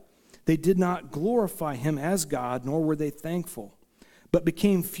God, they did not glorify him as God, nor were they thankful, but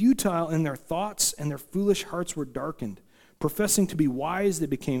became futile in their thoughts, and their foolish hearts were darkened. Professing to be wise, they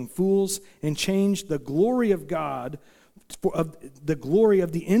became fools and changed the glory of God, the glory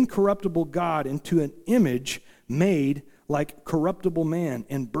of the incorruptible God, into an image made like corruptible man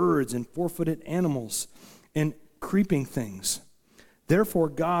and birds and four-footed animals and creeping things. Therefore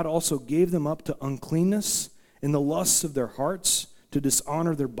God also gave them up to uncleanness in the lusts of their hearts, to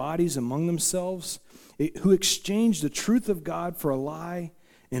dishonor their bodies among themselves, who exchanged the truth of God for a lie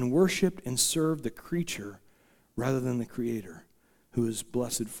and worshiped and served the creature rather than the Creator, who is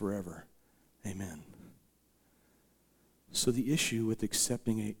blessed forever. Amen. So the issue with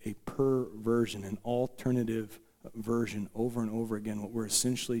accepting a perversion, an alternative version over and over again, what we're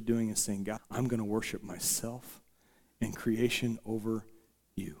essentially doing is saying, God, I'm going to worship myself and creation over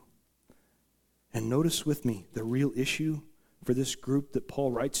you. And notice with me the real issue for this group that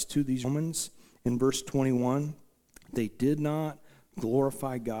Paul writes to, these Romans, in verse 21, they did not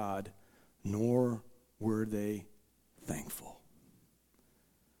glorify God, nor were they thankful.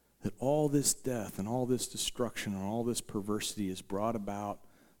 That all this death and all this destruction and all this perversity is brought about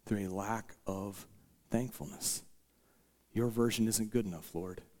through a lack of thankfulness. Your version isn't good enough,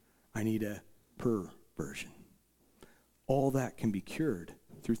 Lord. I need a perversion. All that can be cured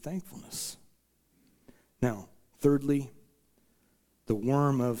through thankfulness. Now, thirdly, the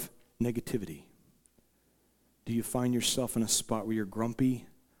worm of negativity. Do you find yourself in a spot where you're grumpy,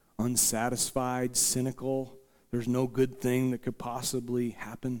 unsatisfied, cynical? There's no good thing that could possibly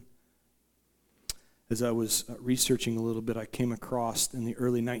happen? As I was researching a little bit, I came across in the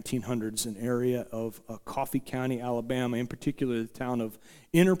early 1900s an area of Coffee County, Alabama, in particular the town of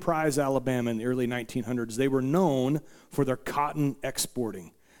Enterprise, Alabama in the early 1900s. They were known for their cotton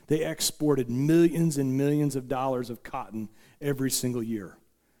exporting. They exported millions and millions of dollars of cotton every single year.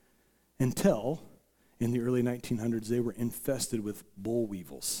 Until, in the early 1900s, they were infested with boll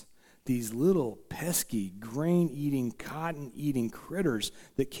weevils. These little pesky, grain-eating, cotton-eating critters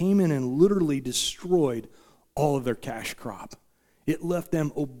that came in and literally destroyed all of their cash crop. It left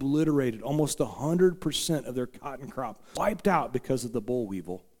them obliterated. Almost 100% of their cotton crop wiped out because of the boll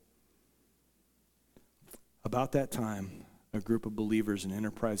weevil. About that time, a group of believers in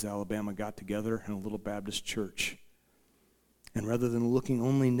Enterprise, Alabama got together in a little Baptist church. And rather than looking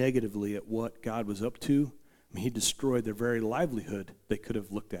only negatively at what God was up to, he destroyed their very livelihood they could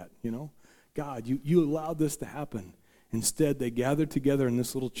have looked at, God, you allowed this to happen. Instead, they gathered together in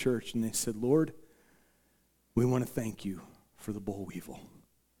this little church and they said, Lord, we want to thank you for the boll weevil.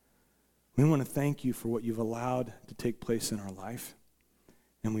 We want to thank you for what you've allowed to take place in our life.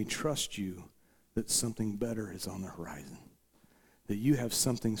 And we trust you that something better is on the horizon. That you have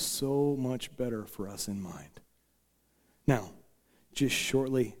something so much better for us in mind. Now, just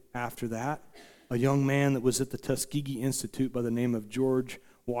shortly after that, a young man that was at the Tuskegee Institute by the name of George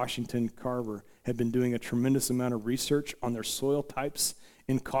Washington Carver had been doing a tremendous amount of research on their soil types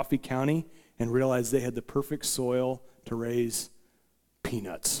in Coffee County and realized they had the perfect soil to raise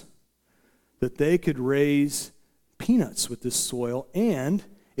peanuts. That they could raise peanuts with this soil, and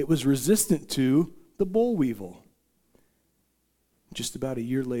it was resistant to the boll weevil. Just about a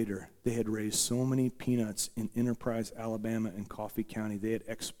year later, they had raised so many peanuts in Enterprise, Alabama, and Coffee County, they had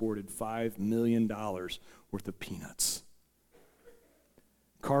exported $5 million worth of peanuts.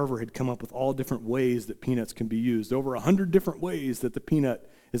 Carver had come up with all different ways that peanuts can be used, over 100 different ways that the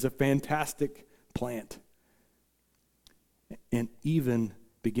peanut is a fantastic plant, and even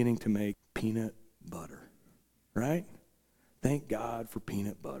beginning to make peanut butter, right? Thank God for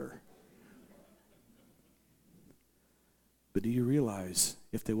peanut butter. But do you realize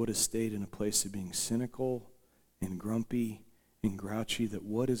if they would have stayed in a place of being cynical and grumpy and grouchy, that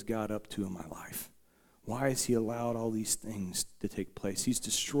what is God up to in my life? Why has he allowed all these things to take place? He's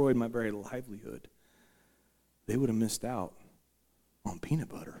destroyed my very livelihood. They would have missed out on peanut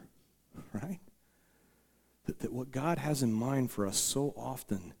butter, right? That what God has in mind for us so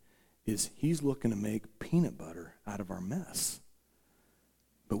often is he's looking to make peanut butter out of our mess.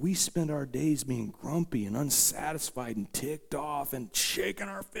 But we spend our days being grumpy and unsatisfied and ticked off and shaking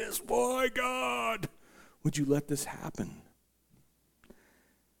our fists. Why, God, would you let this happen?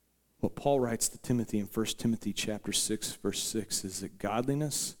 What Paul writes to Timothy in 1 Timothy chapter 6, verse 6 is that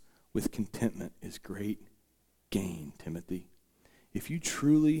godliness with contentment is great gain, Timothy. If you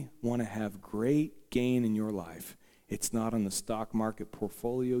truly want to have great gain in your life, it's not on the stock market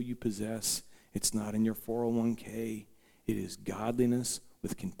portfolio you possess. It's not in your 401k. It is godliness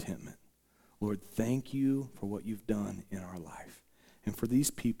with contentment. Lord, thank you for what you've done in our life. And for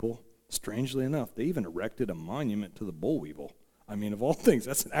these people, strangely enough, they even erected a monument to the boll weevil. I mean, of all things,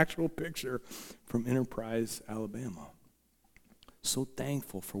 that's an actual picture from Enterprise, Alabama. So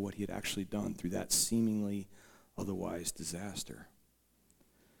thankful for what he had actually done through that seemingly otherwise disaster.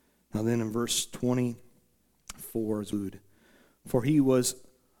 Now then in verse 24, for he was,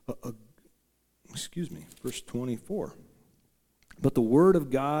 verse 24. But the word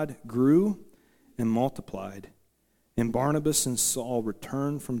of God grew and multiplied, and Barnabas and Saul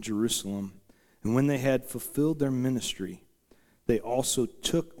returned from Jerusalem, and when they had fulfilled their ministry, they also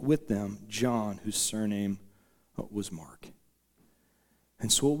took with them John, whose surname was Mark.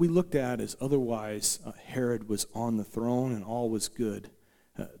 And so what we looked at is otherwise Herod was on the throne and all was good.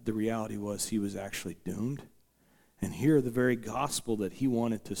 The reality was he was actually doomed. And here, the very gospel that he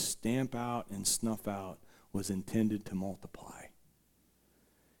wanted to stamp out and snuff out was intended to multiply.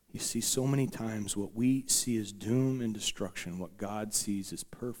 You see, so many times what we see as doom and destruction, what God sees as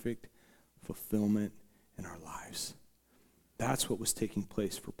perfect fulfillment in our lives. That's what was taking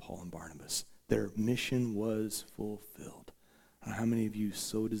place for Paul and Barnabas. Their mission was fulfilled. I don't know how many of you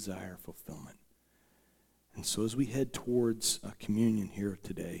so desire fulfillment. And so as we head towards communion here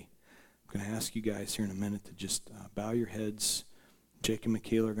today, I'm going to ask you guys here in a minute to just bow your heads. Jake and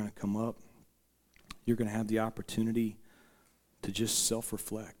Michaela are going to come up. You're going to have the opportunity to just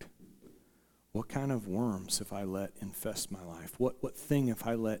self-reflect. What kind of worms have I let infest my life? What thing have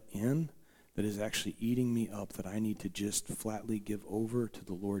I let in that is actually eating me up that I need to just flatly give over to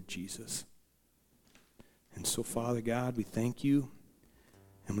the Lord Jesus? And so, Father God, we thank you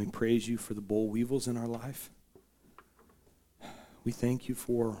and we praise you for the boll weevils in our life. We thank you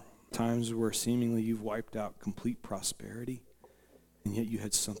for times where seemingly you've wiped out complete prosperity, and yet you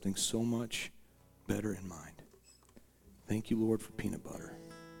had something so much better in mind. Thank you, Lord, for peanut butter.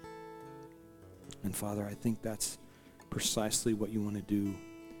 And Father, I think that's precisely what you want to do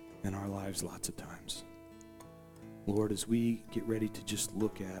in our lives lots of times. Lord, as we get ready to just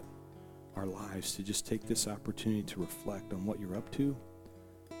look at our lives, to just take this opportunity to reflect on what you're up to,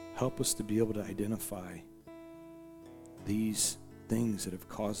 help us to be able to identify these things that have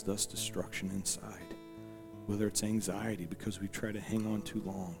caused us destruction inside, whether it's anxiety because we try to hang on too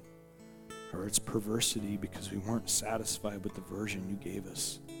long, or it's perversity because we weren't satisfied with the version you gave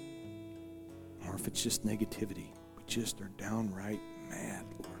us, or if it's just negativity, we just are downright mad,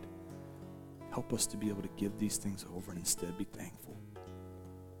 Lord. Help us to be able to give these things over and instead be thankful.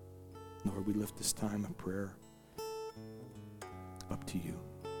 Lord, we lift this time of prayer up to you.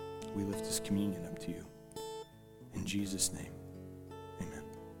 We lift this communion up to you. In Jesus' name, amen.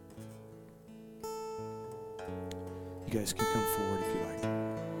 You guys can come forward if you like.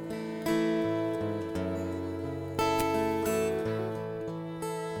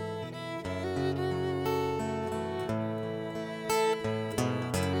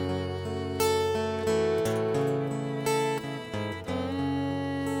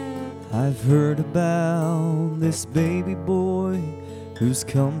 I've heard about this baby boy who's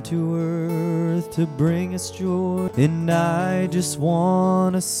come to earth to bring us joy, and I just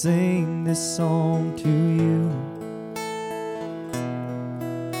want to sing this song to you.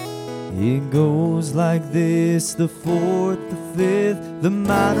 It goes like this: the fourth, the fifth, the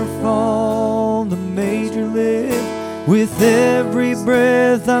minor fall, the major lift. With every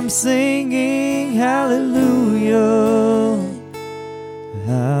breath I'm singing hallelujah.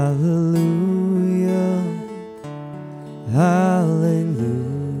 Hallelujah,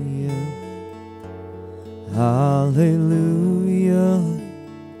 hallelujah, hallelujah,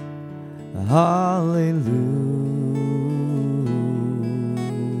 hallelujah.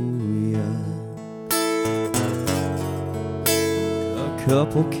 A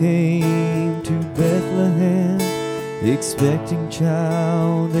couple came to Bethlehem, expecting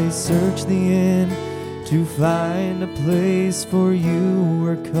child. They searched the inn to find a place, for you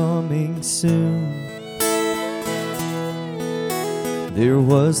were coming soon. There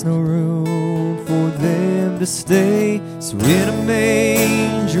was no room for them to stay, so in a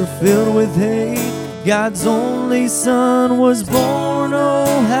manger filled with hay, God's only Son was born.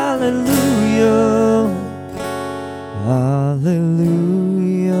 Oh, hallelujah, hallelujah,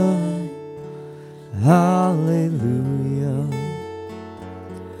 hallelujah,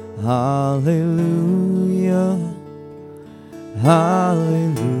 hallelujah,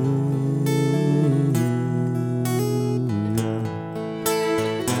 hallelujah.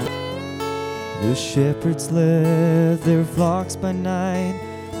 The shepherds left their flocks by night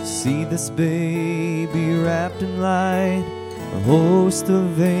to see this baby wrapped in light. A host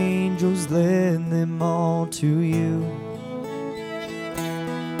of angels led them all to you.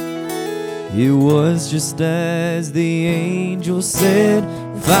 It was just as the angel said,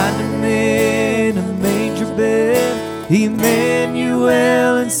 find him in a manger bed,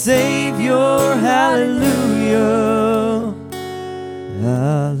 Emmanuel and Savior. Hallelujah,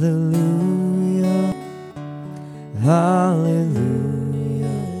 hallelujah,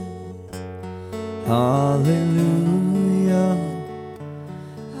 hallelujah, hallelujah,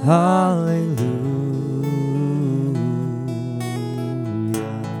 hallelujah.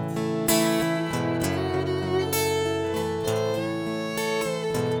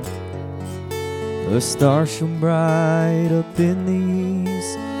 A star shone bright up in the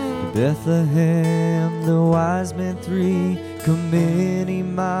east. To Bethlehem the wise men three come many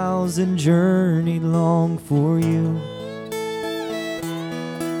miles and journeyed long for you.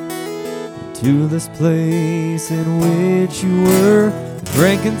 to this place in which you were.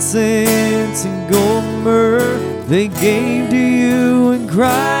 Frankincense and gold and myrrh they gave to you and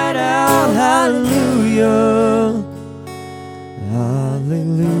cried out, hallelujah,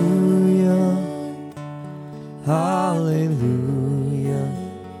 hallelujah, hallelujah,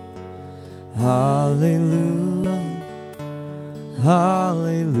 hallelujah,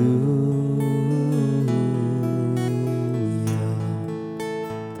 hallelujah.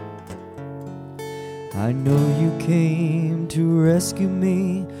 I know you came to rescue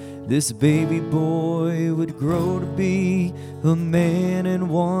me. This baby boy would grow to be a man and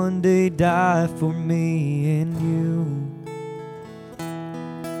one day die for me and you.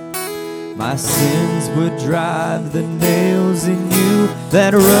 My sins would drive the nails in you.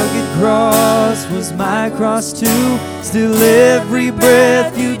 That rugged cross was my cross too. Still every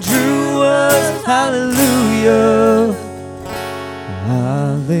breath you drew was hallelujah,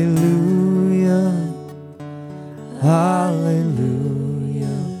 hallelujah, hallelujah,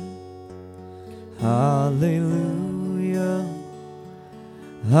 hallelujah,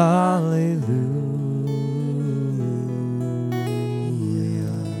 hallelujah.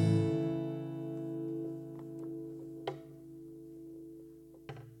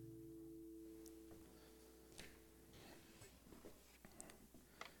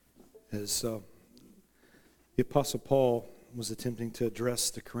 As the Apostle Paul was attempting to address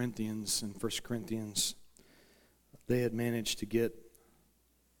the Corinthians in 1 Corinthians, they had managed to get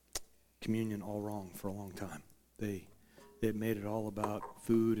communion all wrong for a long time. They had made it all about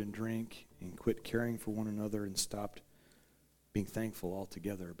food and drink and quit caring for one another and stopped being thankful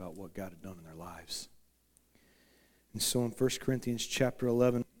altogether about what God had done in their lives. And so in 1 Corinthians chapter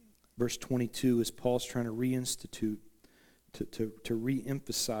 11, verse 22, as Paul's trying to reinstitute, to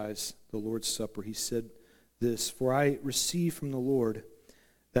re-emphasize the Lord's Supper, he said this, "For I received from the Lord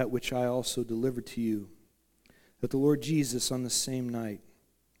that which I also delivered to you, that the Lord Jesus on the same night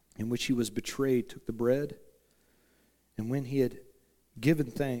in which he was betrayed took the bread, and when he had given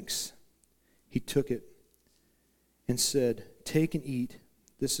thanks, he took it and said, 'Take and eat,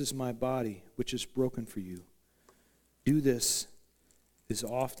 this is my body which is broken for you. Do this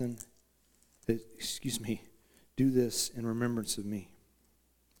do this in remembrance of me.'"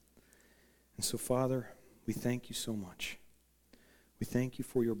 And so, Father, we thank you so much. We thank you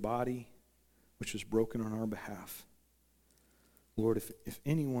for your body, which was broken on our behalf. Lord, if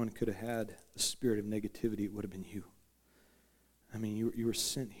anyone could have had a spirit of negativity, it would have been you. I mean, you were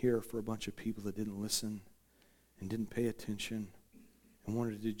sent here for a bunch of people that didn't listen and didn't pay attention and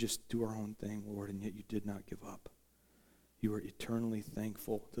wanted to just do our own thing, Lord, and yet you did not give up. You are eternally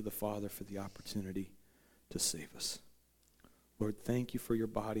thankful to the Father for the opportunity to save us. Lord, thank you for your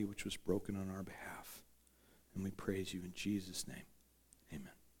body which was broken on our behalf. And we praise you in Jesus' name.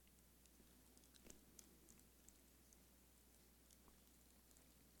 Amen.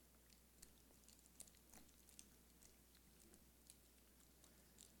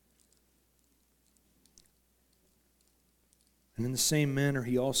 And in the same manner,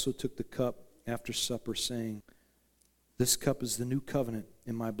 he also took the cup after supper, saying, "This cup is the new covenant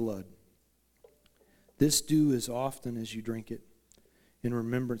in my blood. This do as often as you drink it in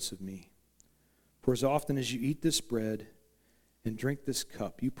remembrance of me. For as often as you eat this bread and drink this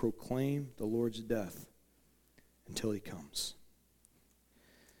cup, you proclaim the Lord's death until he comes."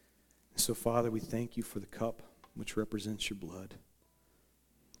 And so, Father, we thank you for the cup which represents your blood.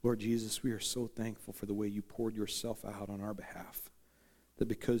 Lord Jesus, we are so thankful for the way you poured yourself out on our behalf, that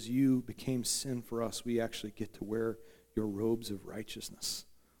because you became sin for us, we actually get to wear your robes of righteousness.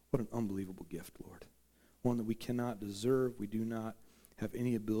 What an unbelievable gift, Lord. One that we cannot deserve, we do not have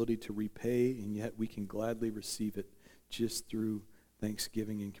any ability to repay, and yet we can gladly receive it just through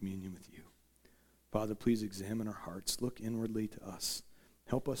thanksgiving and communion with you. Father, please examine our hearts. Look inwardly to us.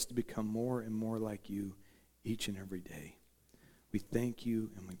 Help us to become more and more like you each and every day. We thank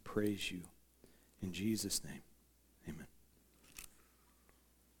you and we praise you. In Jesus' name, amen.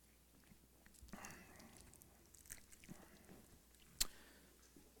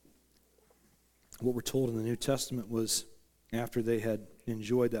 What we're told in the New Testament was after they had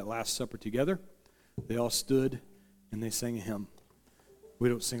enjoyed that Last Supper together, they all stood and they sang a hymn. We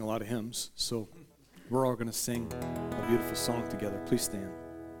don't sing a lot of hymns, so we're all going to sing a beautiful song together. Please stand.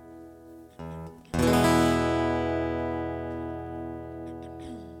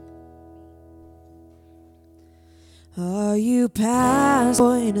 Are you past the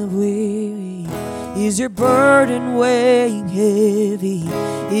point of weary? Is your burden weighing heavy?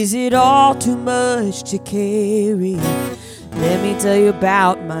 Is it all too much to carry? Let me tell you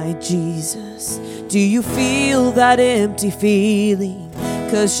about my Jesus. Do you feel that empty feeling?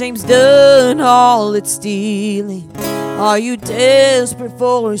 'cause shame's done all it's stealing. Are you desperate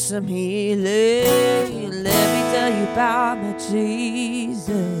for some healing? Let me tell you about my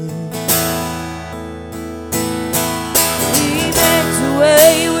Jesus. He makes a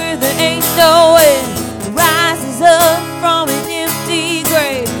way where there ain't no way. He rises up from an empty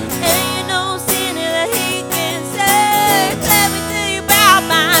grave. Ain't no sinner that he can save. Let me tell you about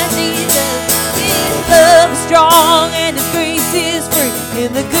my Jesus. His love is strong and his grace is free.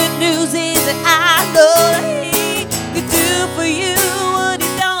 And the good news is that I know that he can do for you what he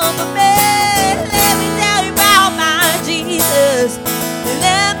done for me. Let me tell you about my Jesus.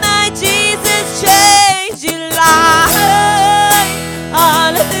 Let my Jesus change your life.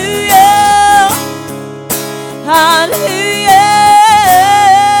 Hallelujah. Hallelujah.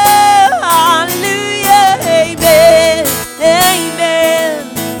 Hallelujah. Amen. Amen.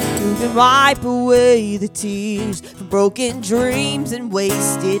 You can wipe away the tears from broken dreams and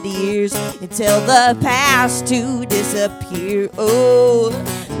wasted years and tell the past to disappear. Oh,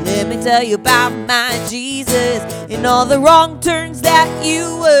 let me tell you about my Jesus and all the wrong turns that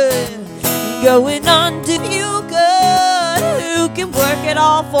you were going on to you good. Who can work it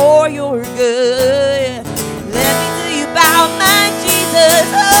all for your good? Let me tell you about my Jesus.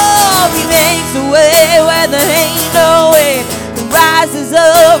 Oh, he makes a way where there ain't no way. He rises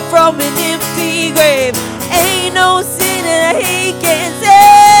up from an empty grave. Ain't no sinner that he can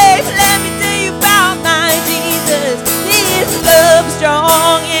save. Let me tell you about my Jesus. His love is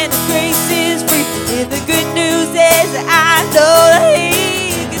strong and his grace is free. And the good news is that I know that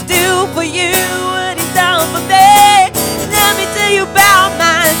he can do for you what he's done for me. Let me tell you about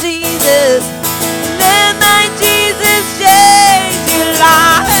my Jesus. Let my Jesus change your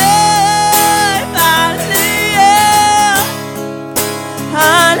life. Hallelujah.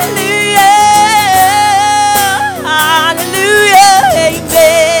 Hallelujah. Hallelujah.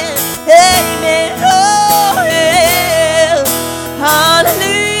 Amen. Amen. Oh, yeah.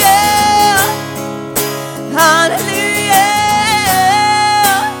 Hallelujah. Hallelujah.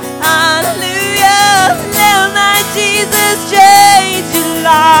 Hallelujah. Let my Jesus change your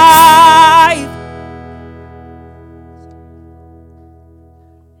life.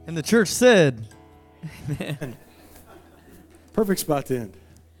 And the church said, Perfect spot to end.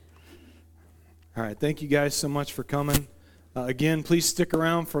 All right, thank you guys so much for coming. Again, please stick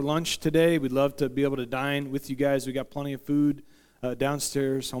around for lunch today. We'd love to be able to dine with you guys. We got plenty of food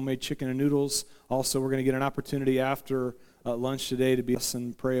downstairs, homemade chicken and noodles. Also, we're going to get an opportunity after lunch today to be us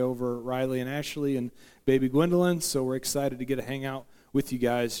and pray over Riley and Ashley and baby Gwendolyn. So we're excited to get to hang out with you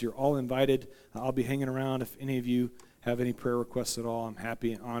guys. You're all invited. I'll be hanging around. If any of you have any prayer requests at all, I'm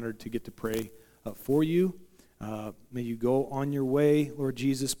happy and honored to get to pray for you. May you go on your way, Lord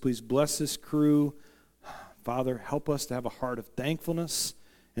Jesus. Please bless this crew. Father, help us to have a heart of thankfulness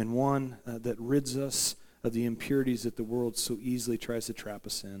and one that rids us of the impurities that the world so easily tries to trap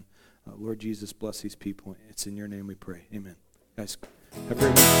us in. Lord Jesus, bless these people. It's in your name we pray. Amen. Guys, have a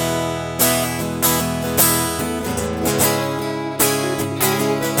great week.